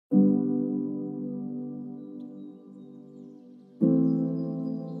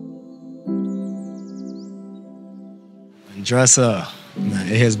Dress up. Man,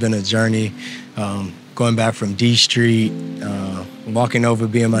 it has been a journey. Going back from D Street, walking over,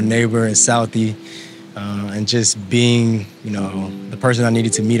 being my neighbor in Southie, and just being, the person I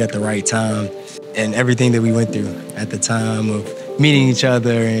needed to meet at the right time, and everything that we went through at the time of meeting each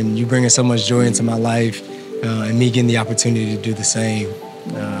other, and you bringing so much joy into my life, and me getting the opportunity to do the same.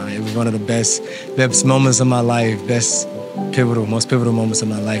 It was one of the best moments of my life, most pivotal moments of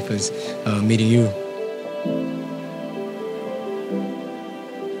my life is meeting you.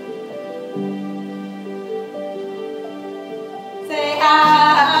 Say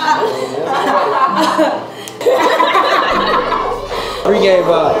ah. Pre-game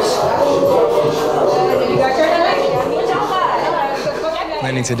vibes.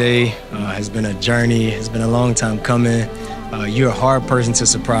 Planning today has been a journey. It's been a long time coming. You're a hard person to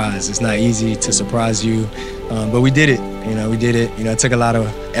surprise. It's not easy to surprise you, but we did it. We did it. It took a lot of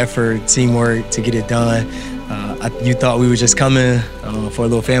effort, teamwork to get it done. You thought we were just coming for a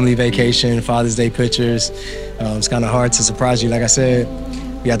little family vacation, Father's Day pictures. It's kind of hard to surprise you. Like I said,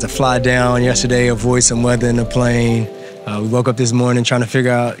 we had to fly down yesterday, avoid some weather in the plane. We woke up this morning trying to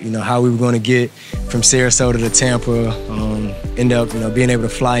figure out, how we were going to get from Sarasota to Tampa. End up, being able to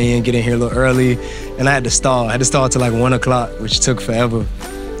fly in, get in here a little early, and I had to stall. I had to stall till like 1 o'clock, which took forever.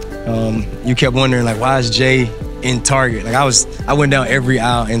 You kept wondering, like, why is Jay in Target? Like I went down every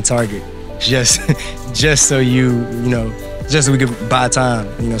aisle in Target, just so just so we could buy time.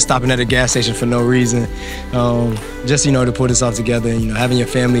 Stopping at a gas station for no reason, just to put this all together. Having your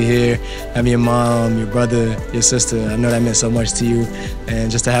family here, having your mom, your brother, your sister. I know that meant so much to you,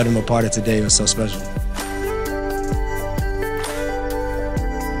 and just to have them a part of today was so special.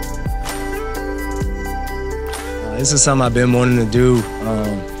 This is something I've been wanting to do,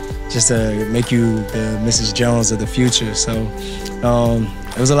 just to make you the Mrs. Jones of the future. So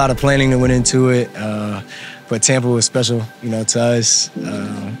there was a lot of planning that went into it, but Tampa was special, to us.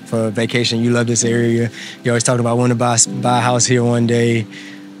 For vacation, you love this area. You always talking about wanting to buy a house here one day,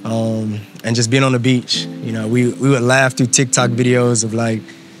 and just being on the beach. We would laugh through TikTok videos of like,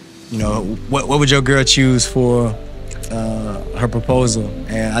 what would your girl choose for her proposal?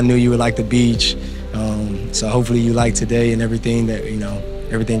 And I knew you would like the beach. So hopefully you like today and everything that,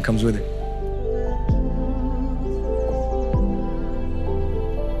 everything comes with it.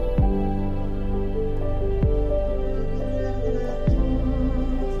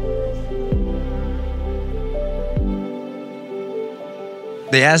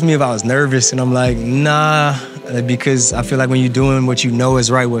 They asked me if I was nervous, and I'm like, nah, because I feel like when you're doing what you know is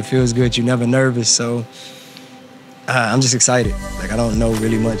right, what feels good, you're never nervous. So I'm just excited. Like, I don't know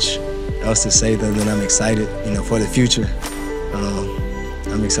really much else to say other than I'm excited, for the future.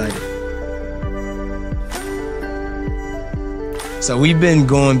 I'm excited. So we've been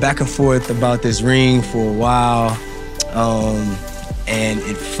going back and forth about this ring for a while, and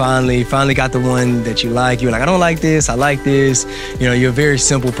it finally got the one that you like. You're like, I don't like this, I like this. You're a very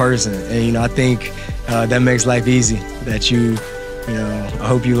simple person, and I think that makes life easy. That I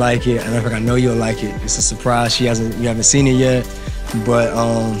hope you like it. I know you'll like it. It's a surprise. You haven't seen it yet. But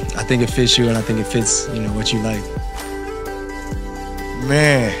I think it fits you, and I think it fits, what you like.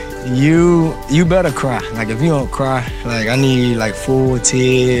 Man, you better cry. Like, if you don't cry, like, I need like full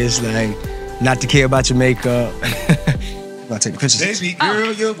tears, like, not to care about your makeup. I'll take the pictures. Baby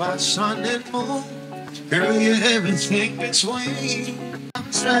girl, you're my sun and moon. Girl, you're everything between. I'm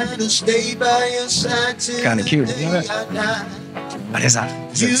trying to stay by your side till kind of cute, What is that?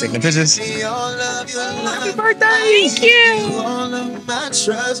 Is it taking the pictures? Happy birthday! Thank you!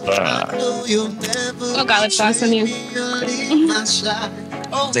 Oh God, lip gloss on you.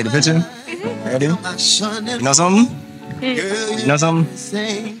 Take the picture? Ready? You know something? You know something?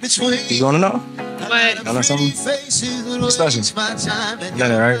 You want to know? What? You know something? It's special. You know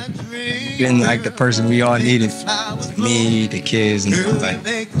that, right? Being like the person we all needed. Me, the kids, and like.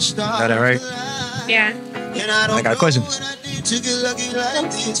 You know that, right? Yeah. I got a question. I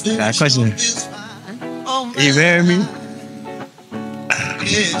got a question. You marry me?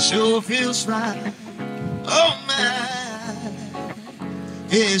 It sure feels right. Oh my.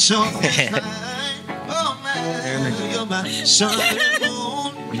 It sure feels right. Oh my. You're my sun and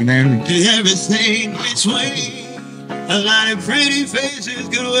moon. You marry me? Everything between. A lot of pretty faces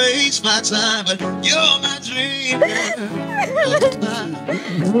could waste my time, but you're my dream.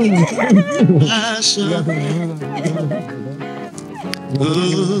 My sun.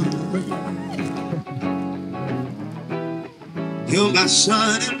 Ooh. You're my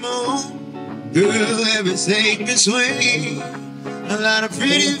sun and moon, girl, everything between. A lot of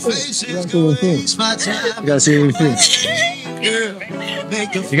pretty faces could waste my time. You gotta see it in the fit. Girl,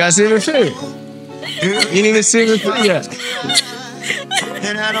 make a You gotta see it in the fit. You didn't even see the fit yet.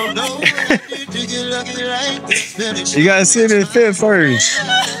 And I don't know to get lucky like this. You gotta see the fit first.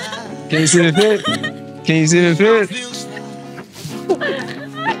 Can you see the fit? Can you see the fit?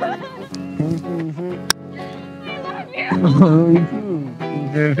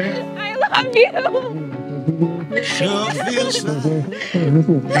 I love you. Sure feels like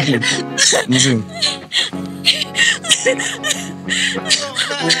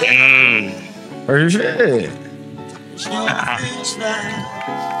Where's your fit? sure feels like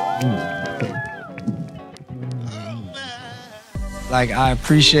Like, I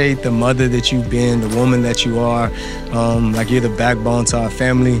appreciate the mother that you've been, the woman that you are. Like, you're the backbone to our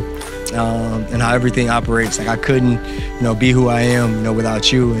family, and how everything operates. Like, I couldn't, be who I am, without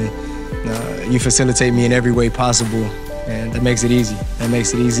you. And you facilitate me in every way possible, and that makes it easy. That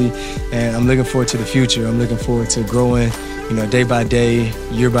makes it easy. And I'm looking forward to the future. I'm looking forward to growing, day by day,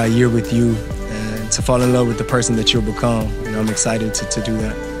 year by year with you, and to fall in love with the person that you'll become. I'm excited to do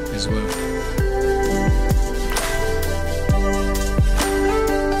that as well.